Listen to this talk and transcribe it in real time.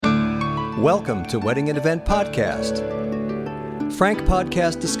Welcome to Wedding and Event Podcast. Frank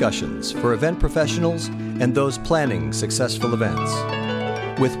podcast discussions for event professionals and those planning successful events.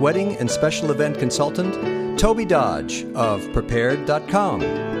 With wedding and special event consultant Toby Dodge of Prepared.com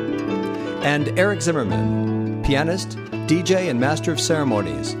and Eric Zimmerman, pianist, DJ, and master of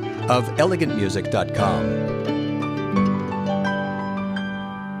ceremonies of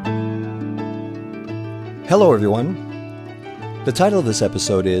ElegantMusic.com. Hello, everyone. The title of this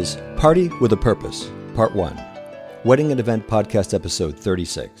episode is Party with a Purpose, Part 1, Wedding and Event Podcast Episode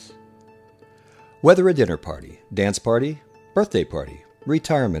 36. Whether a dinner party, dance party, birthday party,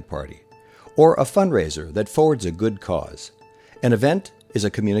 retirement party, or a fundraiser that forwards a good cause, an event is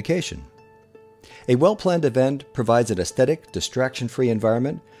a communication. A well-planned event provides an aesthetic, distraction-free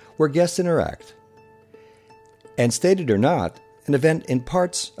environment where guests interact. And stated or not, an event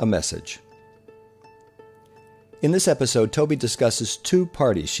imparts a message. In this episode, Toby discusses two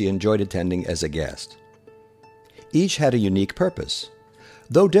parties she enjoyed attending as a guest. Each had a unique purpose.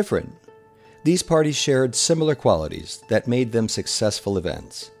 Though different, these parties shared similar qualities that made them successful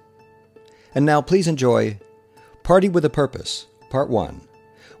events. And now please enjoy Party with a Purpose, Part 1,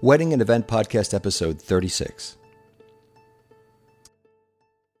 Wedding and Event Podcast Episode 36.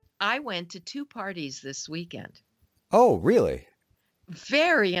 I went to two parties this weekend. Oh, really?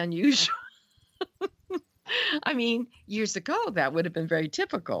 Very unusual. I mean, years ago, that would have been very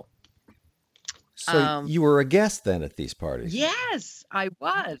typical. So you were a guest then at these parties? Yes, I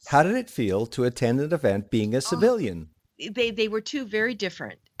was. How did it feel to attend an event being a civilian? They were two very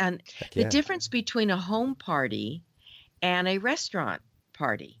different. And the difference between a home party and a restaurant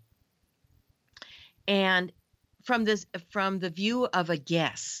party. And from the view of a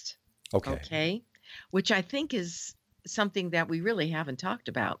guest. Okay. Which I think is something that we really haven't talked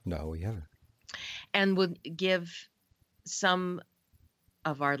about. No, we haven't. And would give some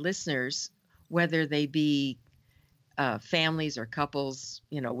of our listeners, whether they be families or couples,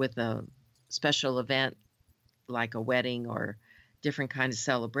 with a special event like a wedding or different kind of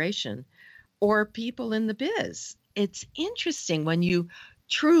celebration, or people in the biz. It's interesting when you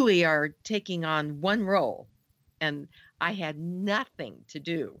truly are taking on one role, and I had nothing to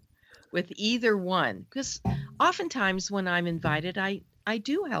do with either one, because oftentimes when I'm invited, I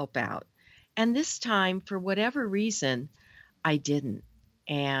do help out. And this time, for whatever reason, I didn't.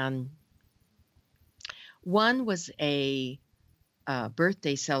 And one was a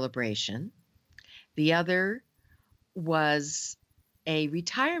birthday celebration. The other was a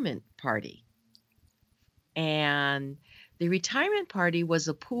retirement party. And the retirement party was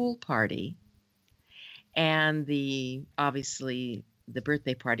a pool party. And obviously, the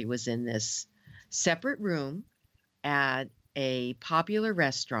birthday party was in this separate room at a popular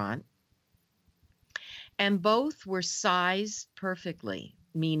restaurant. And both were sized perfectly,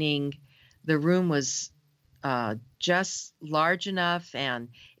 meaning the room was just large enough and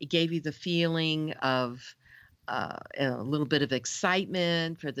it gave you the feeling of a little bit of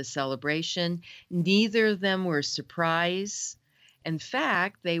excitement for the celebration. Neither of them were a surprise. In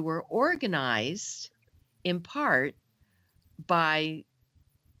fact, they were organized in part by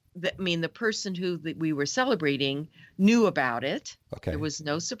the person who we were celebrating knew about it. Okay. There was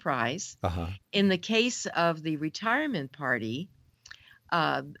no surprise. Uh-huh. In the case of the retirement party,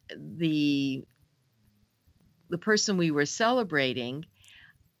 the person we were celebrating,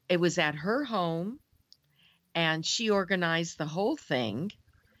 it was at her home, and she organized the whole thing.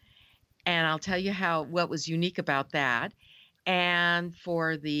 And I'll tell you what was unique about that. And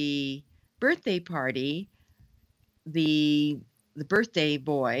for the birthday party, the birthday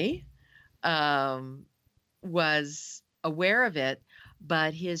boy was aware of it,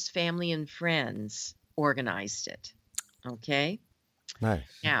 but his family and friends organized it. Okay? Nice.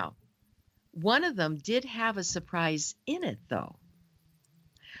 Now, one of them did have a surprise in it, though,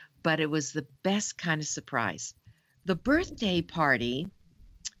 but it was the best kind of surprise. The birthday party,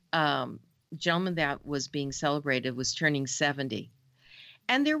 gentleman that was being celebrated was turning 70.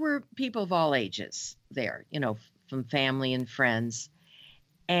 And there were people of all ages there, from family and friends.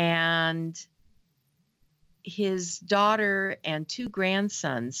 And his daughter and two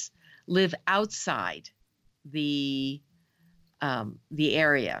grandsons live outside the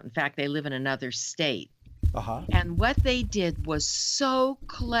area. In fact, they live in another state. Uh-huh. And what they did was so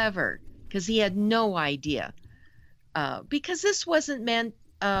clever, because he had no idea. Because this wasn't meant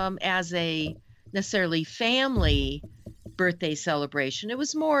as a necessarily family birthday celebration. It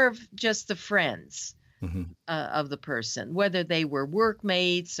was more of just the friends. Mm-hmm. Of the person, whether they were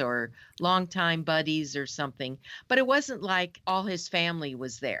workmates or longtime buddies or something. But it wasn't like all his family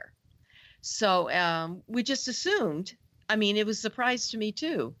was there. So we just assumed, it was a surprise to me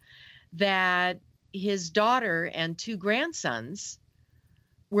too, that his daughter and two grandsons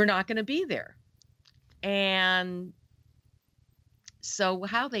were not going to be there. And so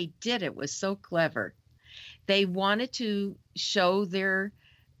how they did it was so clever. They wanted to show their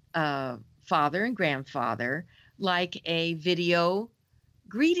father and grandfather like a video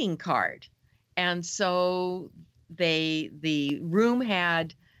greeting card. And so the room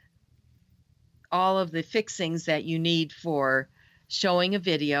had all of the fixings that you need for showing a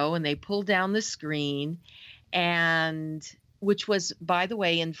video, and they pulled down the screen, and which was, by the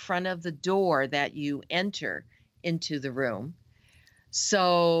way, in front of the door that you enter into the room.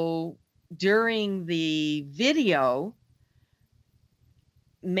 So during the video,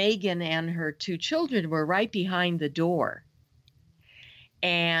 Megan and her two children were right behind the door.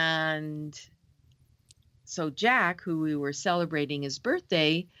 And so Jack, who we were celebrating his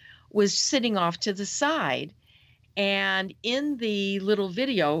birthday, was sitting off to the side. And in the little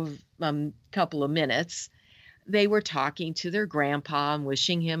video, couple of minutes, they were talking to their grandpa and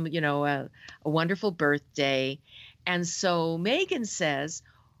wishing him, a wonderful birthday. And so Megan says,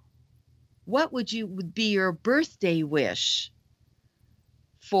 what would be your birthday wish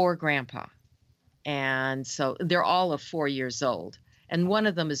for grandpa? And so they're all of 4 years old. And one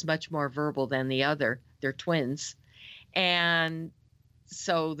of them is much more verbal than the other. They're twins. And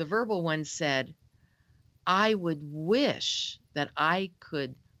so the verbal one said, I would wish that I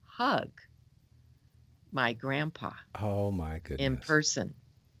could hug my grandpa Oh my goodness. in person.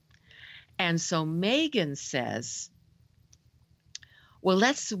 And so Megan says, well,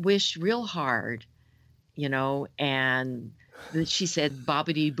 let's wish real hard, and she said,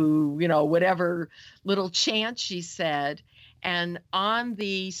 bobbity boo, whatever little chant she said. And on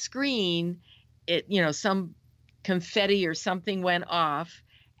the screen, some confetti or something went off,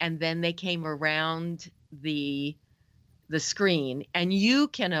 and then they came around the screen, and you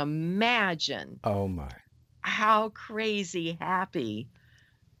can imagine Oh my. how crazy happy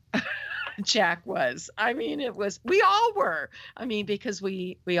Jack was. I mean, we all were. I mean, because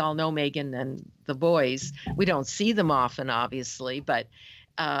we all know Megan and the boys. We don't see them often, obviously, but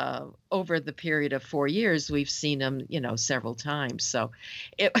over the period of 4 years, we've seen them, several times. So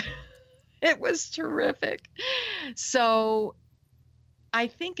it it was terrific. So I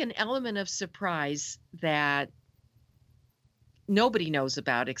think an element of surprise that nobody knows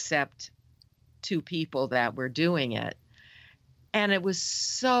about except two people that were doing it. And it was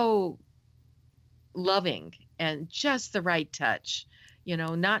so loving and just the right touch,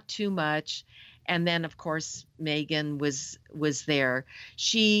 not too much. And then of course Megan was there.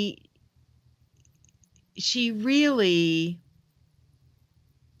 She really,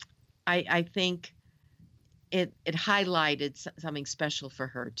 I think it highlighted something special for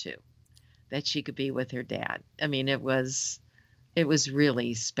her too, that she could be with her dad. I mean, it was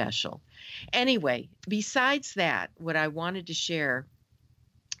really special. Anyway, besides that, what I wanted to share,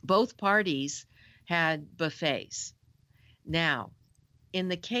 both parties had buffets. Now, in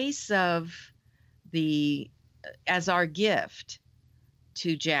the case of as our gift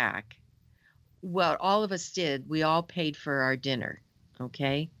to Jack, what all of us did, we all paid for our dinner,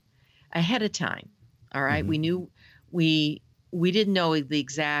 okay? Ahead of time. All right. Mhm. We knew we didn't know the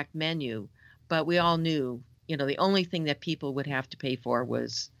exact menu, but we all knew, the only thing that people would have to pay for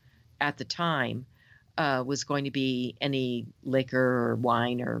was, at the time, was going to be any liquor or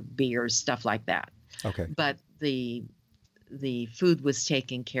wine or beer, stuff like that. Okay. But the food was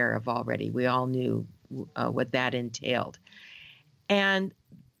taken care of already. We all knew what that entailed. And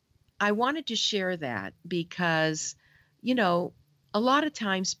I wanted to share that because, a lot of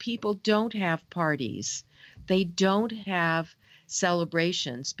times people don't have parties. They don't have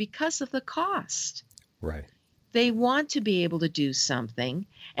celebrations because of the cost. Right. They want to be able to do something.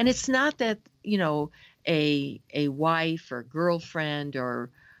 And it's not that, a wife or girlfriend or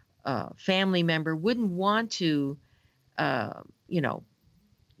family member wouldn't want to,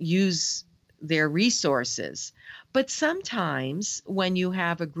 use their resources. But sometimes when you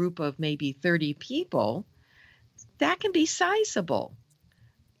have a group of maybe 30 people, that can be sizable,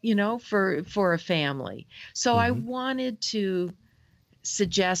 for a family. So I wanted to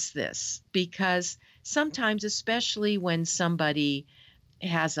suggest this because sometimes, especially when somebody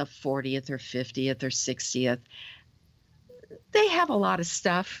has a 40th or 50th or 60th, they have a lot of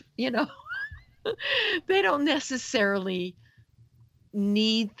stuff, They don't necessarily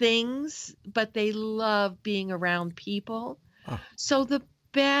need things, but they love being around people. Oh. So the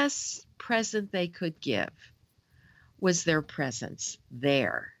best present they could give was their presence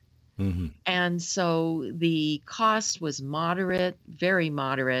there. Mm-hmm. And so the cost was moderate, very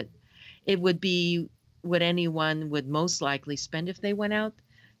moderate. It would be what anyone would most likely spend if they went out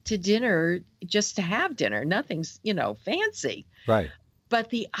to dinner just to have dinner. Nothing's, fancy. Right. But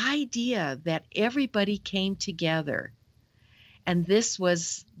the idea that everybody came together and this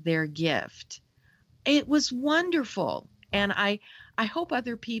was their gift, it was wonderful. And I hope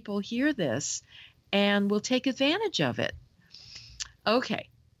other people hear this and will take advantage of it. Okay.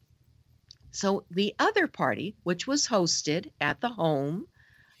 So the other party, which was hosted at the home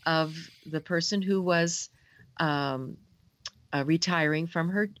of the person who was um, retiring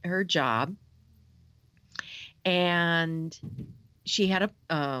from her job, and she had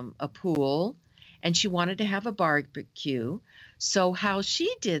a pool, and she wanted to have a barbecue. So how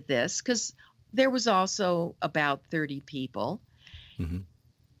she did this, because there was also about 30 people, Mm-hmm.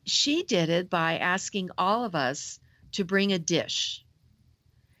 she did it by asking all of us to bring a dish.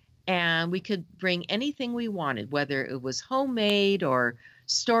 And we could bring anything we wanted, whether it was homemade or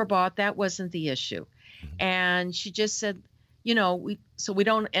store bought, that wasn't the issue. Mm-hmm. And she just said, so we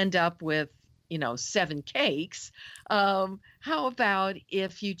don't end up with, 7 cakes. How about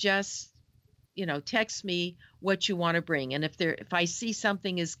if you just, text me what you want to bring? And if I see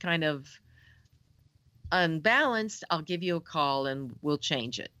something is kind of unbalanced, I'll give you a call and we'll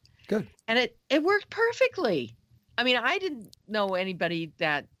change it. Good. And it worked perfectly. I mean, I didn't know anybody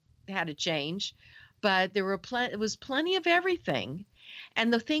that had a change, but it was plenty of everything.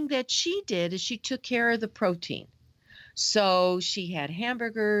 And the thing that she did is she took care of the protein. So she had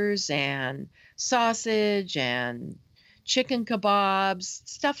hamburgers and sausage and chicken kebabs,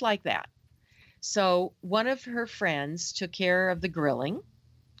 stuff like that. So one of her friends took care of the grilling,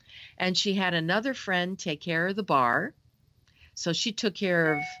 and she had another friend take care of the bar. So she took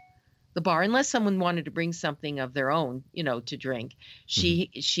care of the bar, unless someone wanted to bring something of their own, to drink.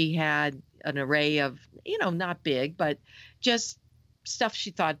 She had an array of, not big, but just stuff she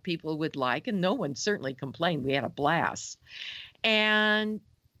thought people would like, and no one certainly complained. We had a blast. And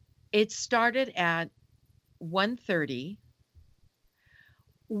it started at 1:30.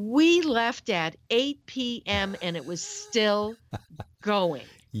 We left at 8 p.m. and it was still going.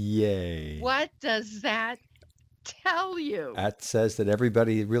 Yay. What does that tell you? That says that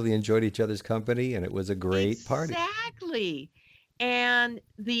everybody really enjoyed each other's company and it was a great party. Exactly. And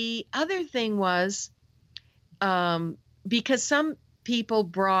the other thing was, because some people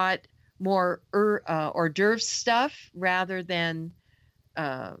brought more hors d'oeuvre stuff rather than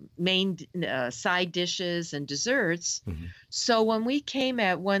main side dishes and desserts. Mm-hmm. So when we came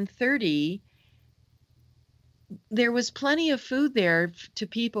at 1:30, there was plenty of food there to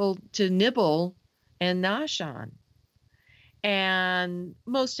people to nibble and nosh on. And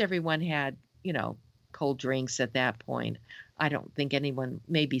most everyone had, cold drinks at that point. I don't think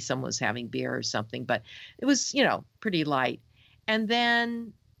maybe someone was having beer or something, but it was, pretty light. And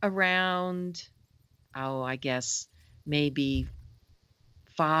then around, I guess maybe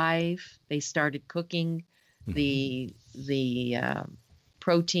 5, they started cooking the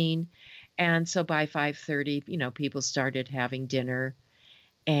protein. And so by 5:30, people started having dinner.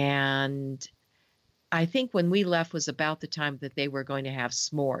 And I think when we left was about the time that they were going to have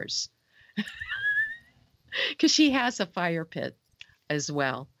s'mores, because she has a fire pit as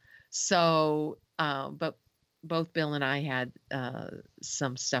well. So, but both Bill and I had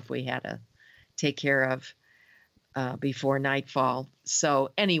some stuff we had to take care of before nightfall.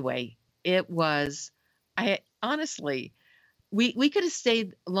 So anyway, I honestly, we could have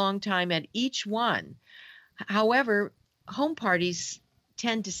stayed a long time at each one. However, home parties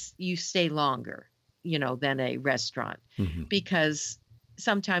tend to, you stay longer, than a restaurant, Mm-hmm. because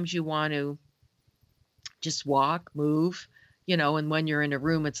sometimes you want to just walk, move, and when you're in a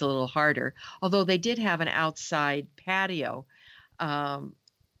room, it's a little harder. Although they did have an outside patio,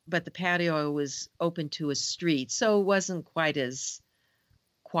 but the patio was open to a street, so it wasn't quite as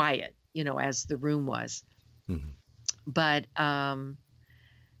quiet, as the room was. Mm-hmm. But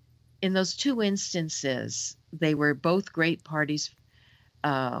in those 2 instances, they were both great parties,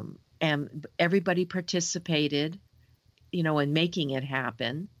 and everybody participated, in making it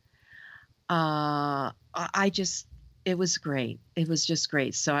happen. It was great. It was just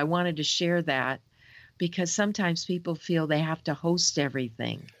great. So I wanted to share that, because sometimes people feel they have to host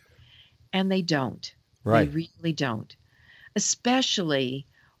everything, and they don't. Right. They really don't. Especially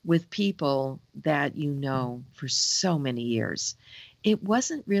with people that for so many years. It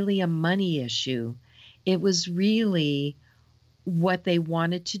wasn't really a money issue. It was really what they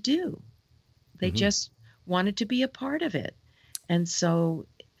wanted to do. They Mm-hmm. just wanted to be a part of it. And so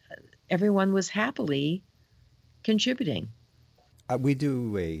everyone was happily contributing. We do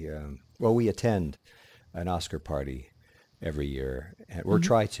we attend an Oscar party every year, or Mhm.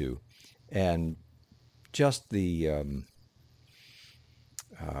 try to, and just the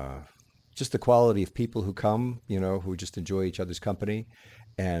just the quality of people who come, who just enjoy each other's company,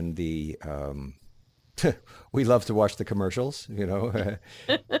 and the we love to watch the commercials,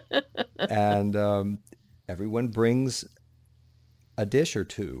 and everyone brings a dish or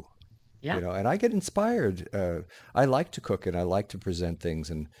two, Yeah. and I get inspired. I like to cook and I like to present things,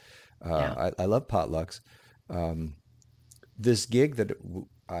 and Yeah. I love potlucks. This gig that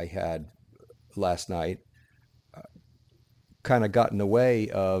I had last night kind of got in the way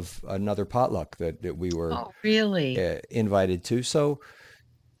of another potluck that we were Oh, really? invited to. So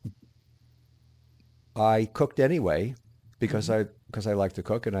I cooked anyway because Mhm. I like to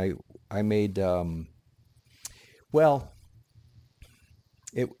cook, and I made well,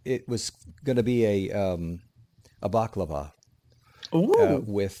 it was going to be a baklava Ooh.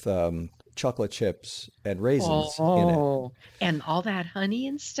 with chocolate chips and raisins in it. Oh, and all that honey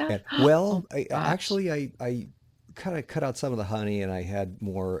and stuff? And Oh well, my gosh. I kind of cut out some of the honey, and I had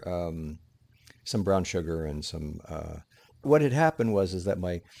more some brown sugar and some. What had happened was is that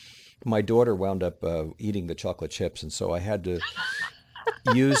my daughter wound up eating the chocolate chips, and so I had to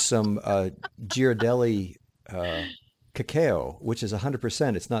use some Ghirardelli cacao, which is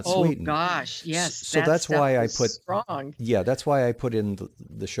 100%. It's not Oh sweetened. gosh, yes, So that that's stuff why I is put, strong. yeah, that's why I put in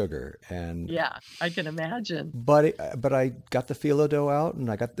the sugar. And Yeah, I can imagine. but I got the phyllo dough out, and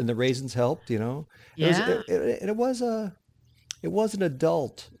the raisins helped. It was Yeah, it was an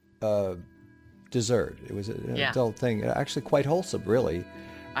adult dessert. It was an yeah, adult thing, actually quite wholesome, really.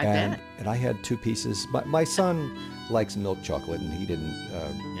 I And bet. I had two pieces. My son likes milk chocolate, and he didn't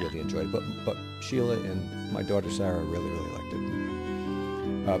Yeah. really enjoy it. But Sheila and my daughter Sarah really liked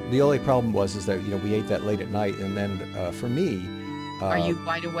it. The only problem was is that we ate that late at night, and then for me, Are uh, you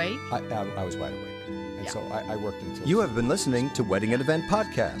wide awake? I was wide awake, and Yeah. so I worked until. You have been listening to Wedding and Event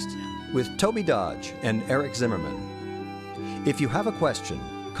Podcast with Toby Dodge and Eric Zimmerman. If you have a question,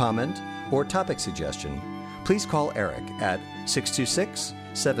 comment, or topic suggestion, please call Eric at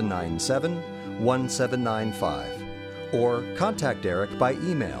 626-797-1795 or contact Eric by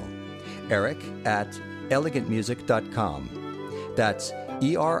email, eric@elegantmusic.com. That's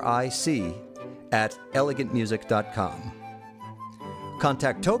ERIC@elegantmusic.com.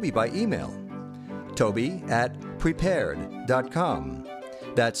 Contact Toby by email, toby@prepared.com.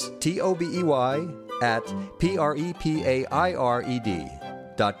 That's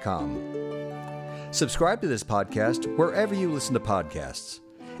TOBEY@PREPAIRED.com. Subscribe to this podcast wherever you listen to podcasts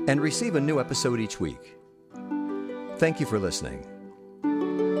and receive a new episode each week. Thank you for listening.